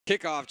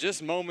Kickoff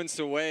just moments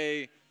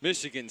away.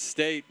 Michigan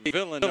State,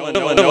 Villanova.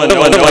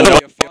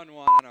 A fun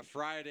one on a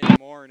Friday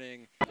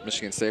morning.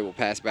 Michigan State will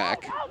pass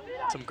back.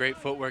 Some great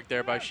footwork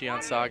there by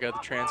Shion Saga, the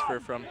transfer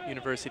from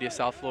University of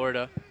South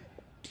Florida.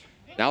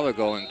 Now they're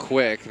going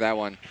quick. That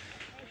one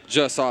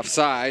just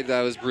offside.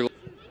 That was brutal.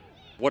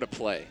 What a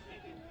play.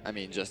 I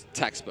mean, just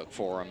textbook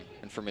for them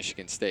and for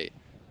Michigan State.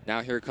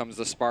 Now here comes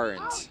the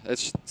Spartans.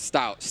 It's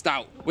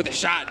Stout with a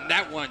shot, and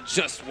that one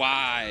just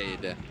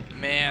wide.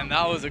 Man,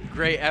 that was a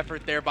great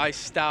effort there by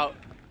Stout.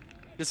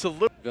 Just a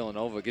little.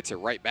 Villanova gets it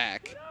right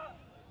back.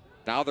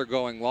 Now they're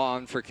going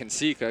long for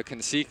Consika.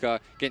 Consika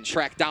getting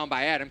tracked down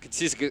by Adam.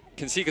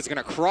 Consika's going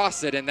to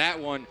cross it, and that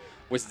one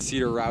was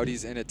Cedar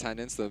Rowdies in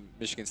attendance, the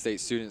Michigan State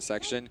student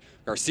section.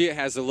 Garcia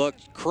has a look,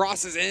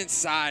 crosses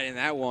inside, and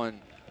that one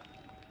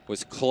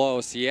was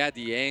close. He had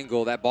the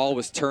angle. That ball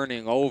was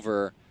turning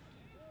over,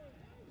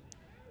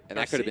 and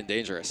that could have been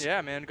dangerous.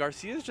 Yeah, man.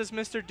 Garcia's just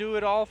Mr.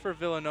 Do-It-All for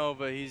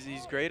Villanova.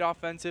 He's great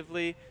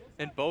offensively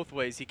in both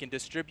ways. He can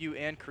distribute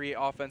and create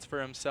offense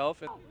for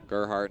himself.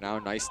 Gerhardt now,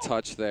 nice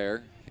touch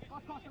there.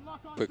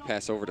 Quick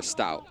pass over to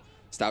Stout.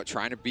 Stout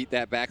trying to beat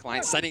that back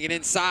line, sending it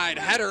inside.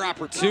 Header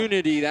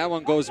opportunity. That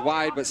one goes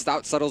wide, but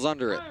Stout settles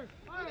under it.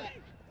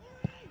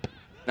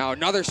 Now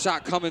another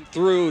shot coming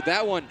through.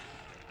 That one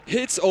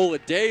hits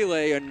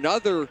Oladele.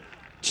 Another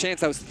chance.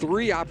 That was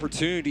 3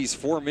 opportunities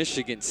for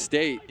Michigan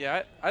State.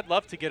 Yeah, I'd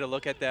love to get a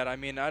look at that. I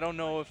mean, I don't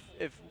know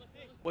if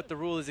what the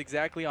rule is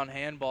exactly on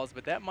handballs,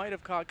 but that might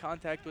have caught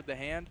contact with the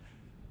hand,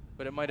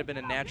 but it might have been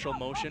a natural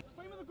motion.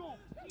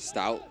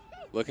 Stout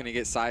looking to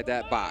get inside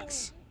that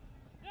box.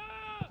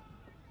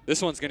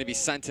 This one's going to be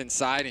sent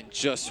inside and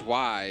just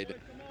wide.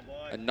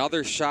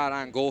 Another shot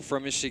on goal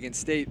from Michigan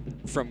State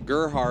from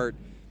Gerhardt.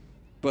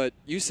 But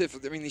Yusuf,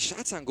 I mean, these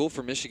shots on goal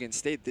for Michigan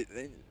State,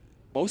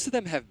 most of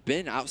them have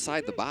been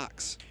outside the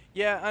box.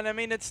 Yeah, and I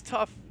mean, it's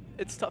tough.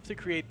 It's tough to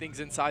create things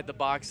inside the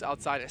box,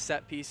 outside of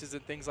set pieces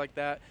and things like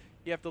that.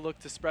 You have to look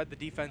to spread the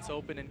defense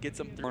open and get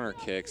some through. Corner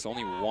kicks,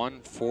 only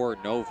 1 for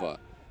Nova.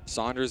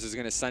 Saunders is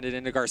going to send it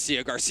into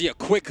Garcia. Garcia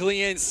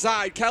quickly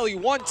inside. Kelly,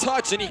 one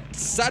touch, and he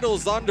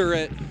settles under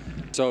it.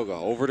 Soga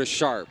over to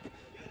Sharp.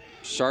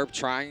 Sharp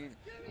trying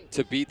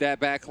to beat that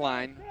back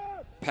line.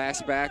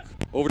 Pass back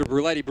over to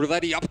Bruletti.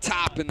 Bruletti up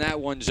top, and that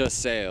one just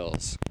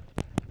sails.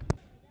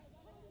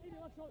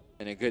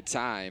 And a good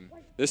time.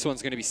 This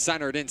one's going to be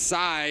centered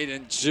inside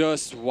and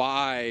just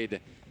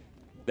wide.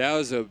 That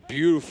was a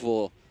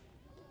beautiful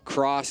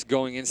cross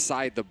going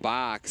inside the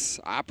box.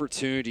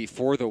 Opportunity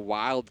for the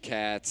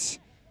Wildcats.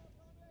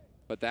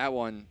 But that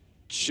one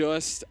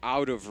just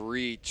out of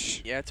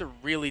reach. Yeah, it's a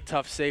really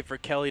tough save for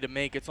Kelly to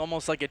make. It's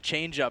almost like a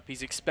changeup.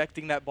 He's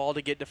expecting that ball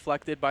to get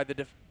deflected by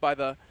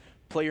the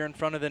player in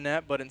front of the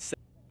net, but instead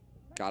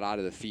got out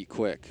of the feet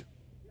quick.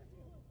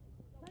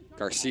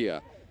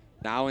 Garcia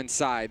now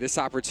inside. This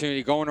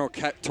opportunity going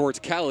towards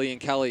Kelly, and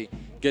Kelly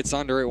gets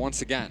under it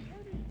once again.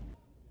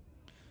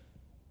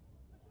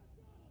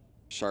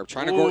 Sharp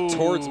trying to go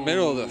towards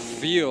middle of the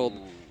field,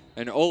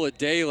 and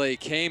Oladele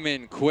came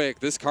in quick.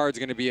 This card's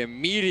going to be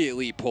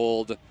immediately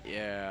pulled.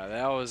 Yeah,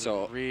 that was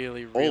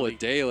really.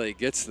 Oladele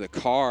gets the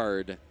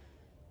card.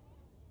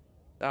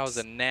 That was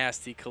a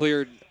nasty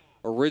cleared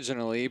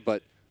originally,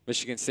 but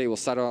Michigan State will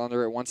settle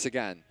under it once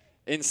again.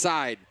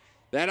 Inside,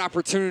 that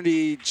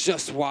opportunity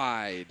just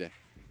wide.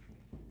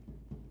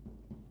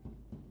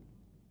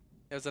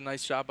 It was a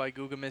nice job by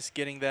Gugamis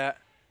getting that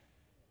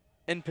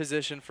in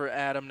position for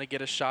Adam to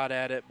get a shot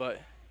at it, but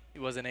he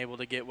wasn't able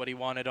to get what he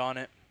wanted on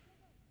it.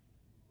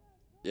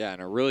 Yeah,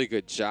 and a really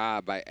good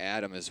job by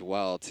Adam as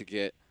well to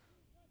get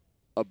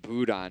a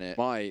boot on it.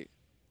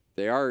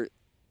 They are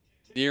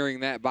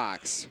nearing that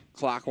box.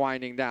 Clock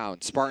winding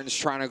down. Spartans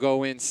trying to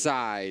go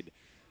inside.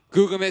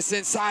 Gugamis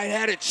inside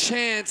had a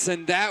chance,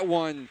 and that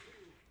one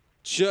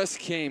just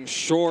came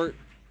short.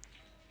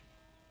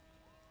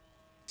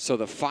 So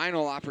the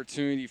final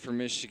opportunity for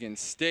Michigan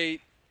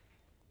State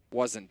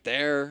wasn't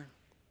there,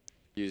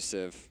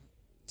 Yusuf.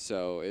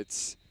 So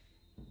it's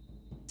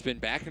been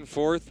back and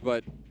forth,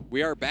 but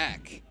we are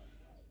back.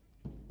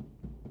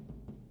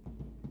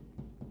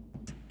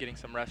 Getting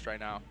some rest right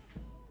now.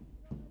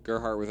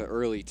 Gerhardt with an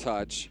early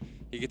touch.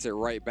 He gets it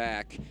right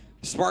back.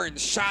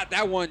 Spartans shot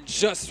that one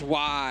just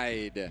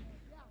wide.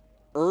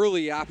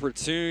 Early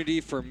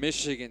opportunity for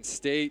Michigan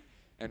State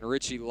and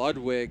Richie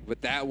Ludwig,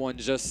 but that one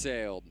just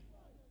sailed.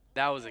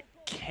 That was a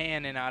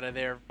cannon out of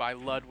there by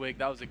Ludwig.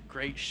 That was a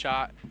great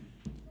shot.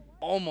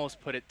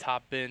 Almost put it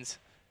top bins.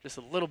 Just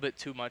a little bit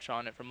too much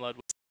on it from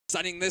Ludwig.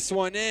 Setting this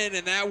one in,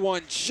 and that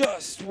one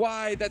just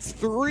wide. That's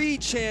 3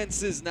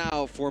 chances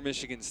now for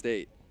Michigan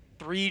State.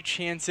 3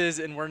 chances,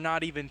 and we're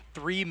not even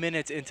 3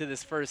 minutes into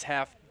this first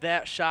half.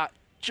 That shot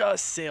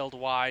just sailed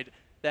wide.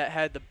 That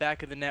had the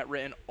back of the net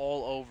written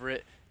all over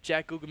it.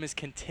 Jack Gugamis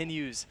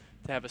continues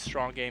to have a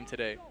strong game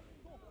today.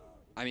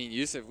 I mean,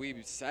 Yusuf, we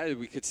said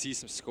we could see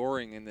some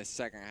scoring in this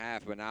second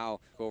half, but now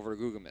go over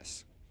to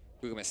Gugamis.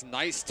 Gugamis,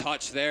 nice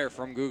touch there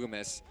from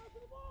Gugamis.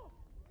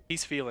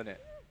 He's feeling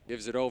it.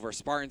 Gives it over.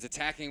 Spartans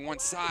attacking one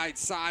side,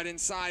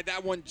 inside.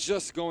 That one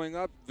just going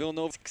up.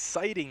 Villanova.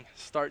 Exciting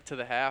start to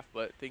the half,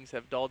 but things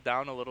have dulled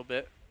down a little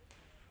bit.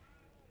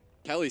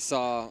 Kelly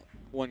saw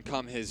one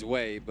come his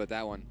way, but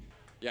that one,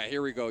 yeah,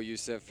 here we go,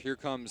 Yusuf. Here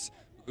comes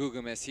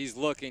Gugamis. He's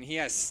looking. He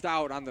has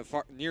Stout on the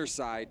far, near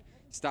side.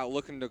 Stout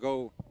looking to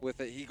go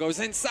with it. He goes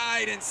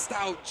inside, and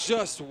Stout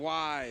just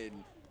wide.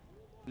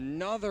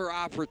 Another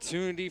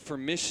opportunity for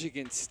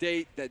Michigan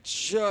State that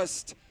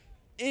just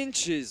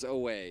inches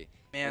away.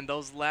 Man,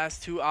 those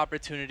last two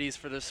opportunities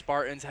for the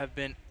Spartans have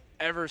been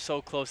ever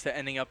so close to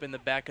ending up in the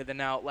back of the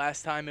net.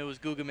 Last time it was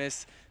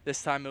Gugamis.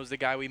 This time it was the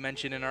guy we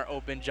mentioned in our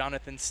open,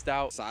 Jonathan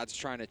Stout. Saad's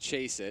trying to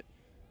chase it.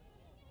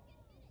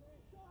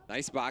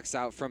 Nice box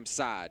out from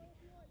Saad.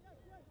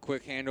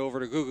 Quick hand over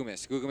to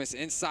Gugamis. Gugamis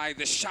inside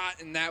the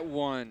shot, and that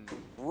one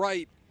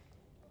right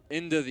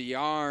into the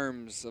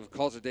arms of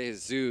Culture de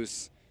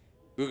Jesus.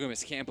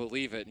 Gugamis can't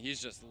believe it. He's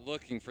just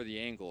looking for the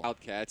angle.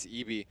 Wildcats,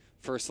 EB,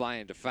 first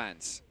line of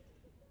defense.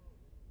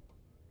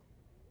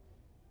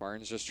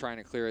 Barnes just trying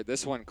to clear it.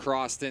 This one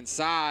crossed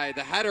inside.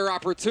 The header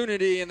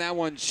opportunity, and that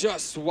one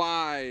just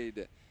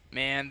wide.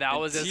 Man, that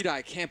was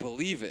I can't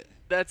believe it.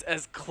 That's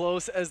as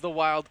close as the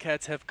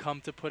Wildcats have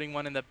come to putting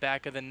one in the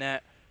back of the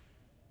net.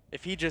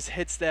 If he just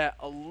hits that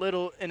a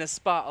little in a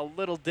spot a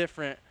little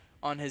different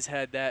on his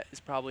head, that is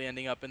probably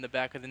ending up in the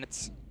back of the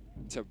net.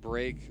 To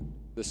break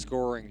the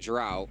scoring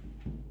drought.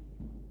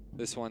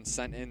 This one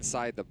sent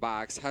inside the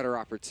box. Header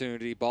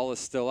opportunity. Ball is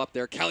still up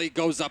there. Kelly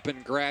goes up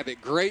and grab it.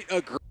 Great.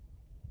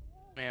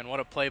 Man, what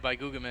a play by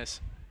Gugamis.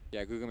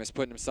 Yeah, Gugamis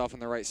putting himself in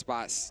the right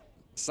spot.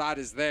 Saad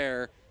is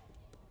there.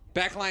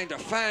 Backline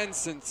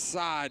defense, and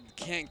Saad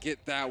can't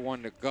get that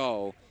one to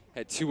go.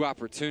 Had two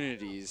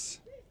opportunities.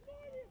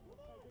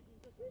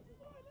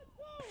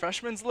 The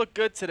freshman's look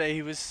good today.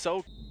 He was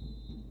so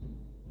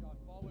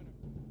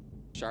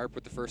Sharp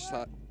with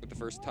the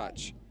first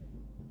touch.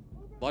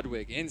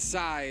 Ludwig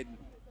inside,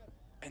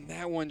 and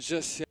that one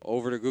just hit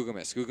over to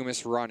Gugamis.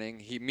 Gugamis running.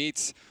 He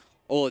meets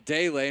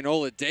Oladele, and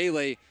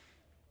Oladele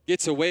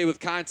gets away with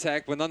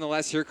contact, but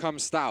nonetheless, here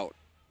comes Stout.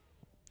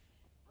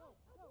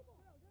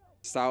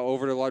 Stout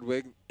over to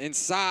Ludwig,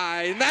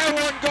 inside, and that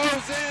one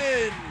goes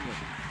in!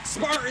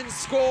 Spartans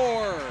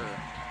score!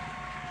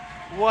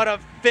 What a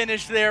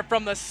finish there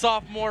from the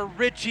sophomore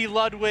Richie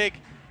Ludwig.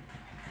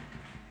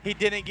 He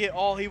didn't get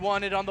all he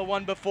wanted on the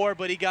one before,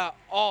 but he got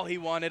all he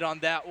wanted on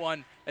that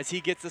one as he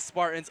gets the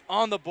Spartans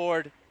on the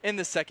board in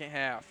the second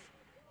half.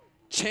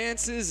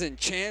 Chances and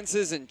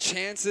chances and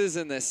chances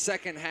in the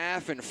second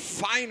half, and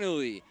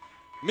finally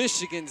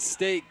Michigan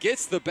State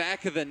gets the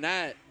back of the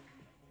net.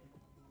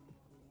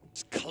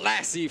 It's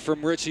classy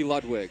from Richie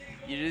Ludwig.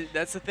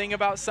 That's the thing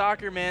about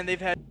soccer, man. They've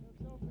had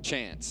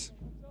chance.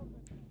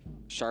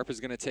 Sharp is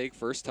going to take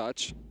first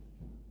touch.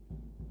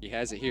 He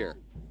has it here.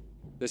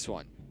 This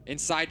one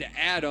inside to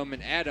Adam,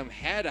 and Adam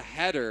had a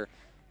header,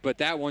 but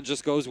that one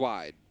just goes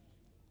wide.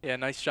 Yeah,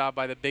 nice job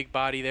by the big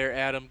body there,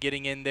 Adam,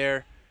 getting in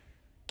there,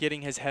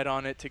 getting his head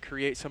on it to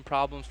create some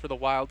problems for the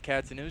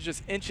Wildcats, and it was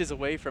just inches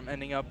away from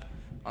ending up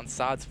on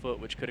Saad's foot,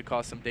 which could have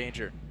caused some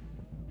danger.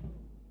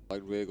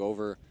 Ludwig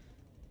over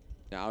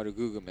now to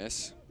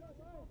Gugamis.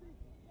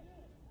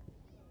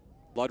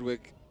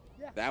 Ludwig,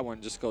 that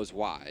one just goes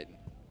wide.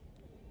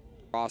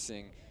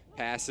 Crossing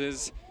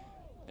passes,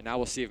 and now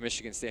we'll see if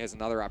Michigan State has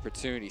another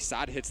opportunity.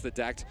 Saad hits the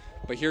deck,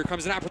 but here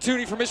comes an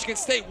opportunity for Michigan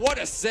State. What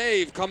a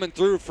save coming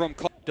through from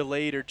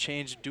delayed or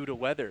changed due to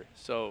weather.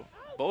 So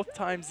both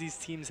times these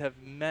teams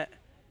have met,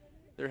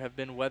 there have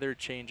been weather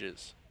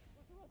changes.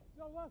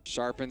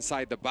 Sharp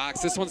inside the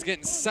box. This one's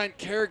getting sent.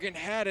 Kerrigan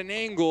had an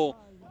angle,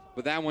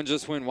 but that one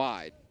just went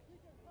wide.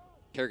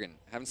 Kerrigan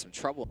having some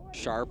trouble.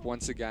 Sharp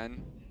once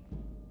again,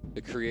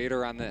 the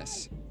creator on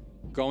this.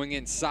 Going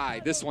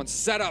inside. This one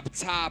set up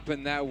top,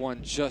 and that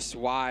one just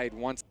wide.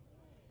 Once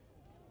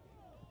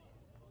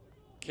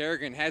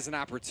Kerrigan has an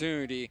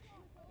opportunity.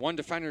 One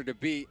defender to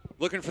beat.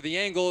 Looking for the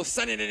angle.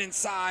 Sending it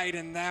inside,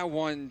 and that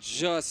one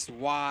just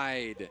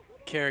wide.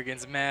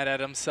 Kerrigan's mad at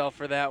himself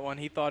for that one.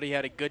 He thought he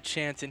had a good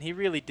chance, and he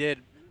really did.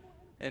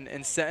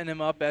 And setting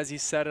him up as he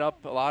set it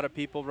up, a lot of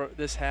people wrote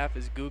this half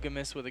is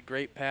Gugamis with a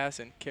great pass,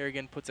 and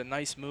Kerrigan puts a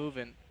nice move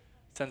and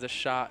sends a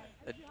shot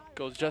that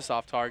goes just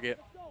off target.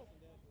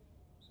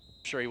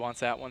 I'm sure he wants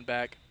that one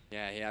back.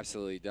 Yeah, he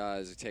absolutely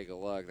does. Take a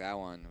look. That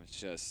one was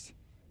just...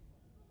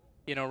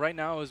 You know, right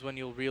now is when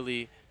you'll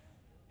really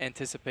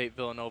anticipate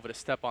Villanova to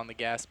step on the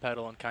gas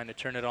pedal and kind of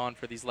turn it on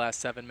for these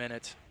last 7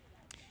 minutes.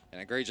 And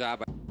a great job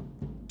by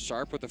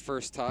Sharp with the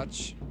first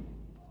touch.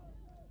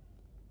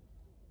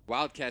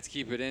 Wildcats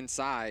keep it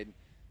inside.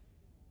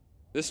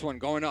 This one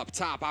going up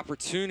top.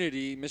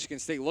 Opportunity. Michigan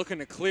State looking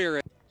to clear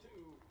it.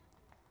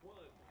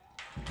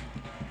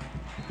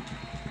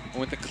 And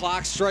with the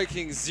clock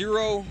striking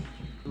 0,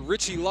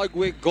 Richie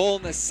Ludwig goal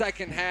in the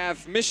second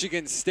half.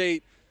 Michigan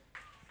State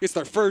gets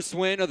their first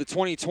win of the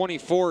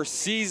 2024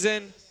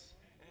 season.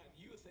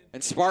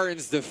 And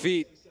Spartans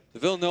defeat the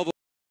Villanova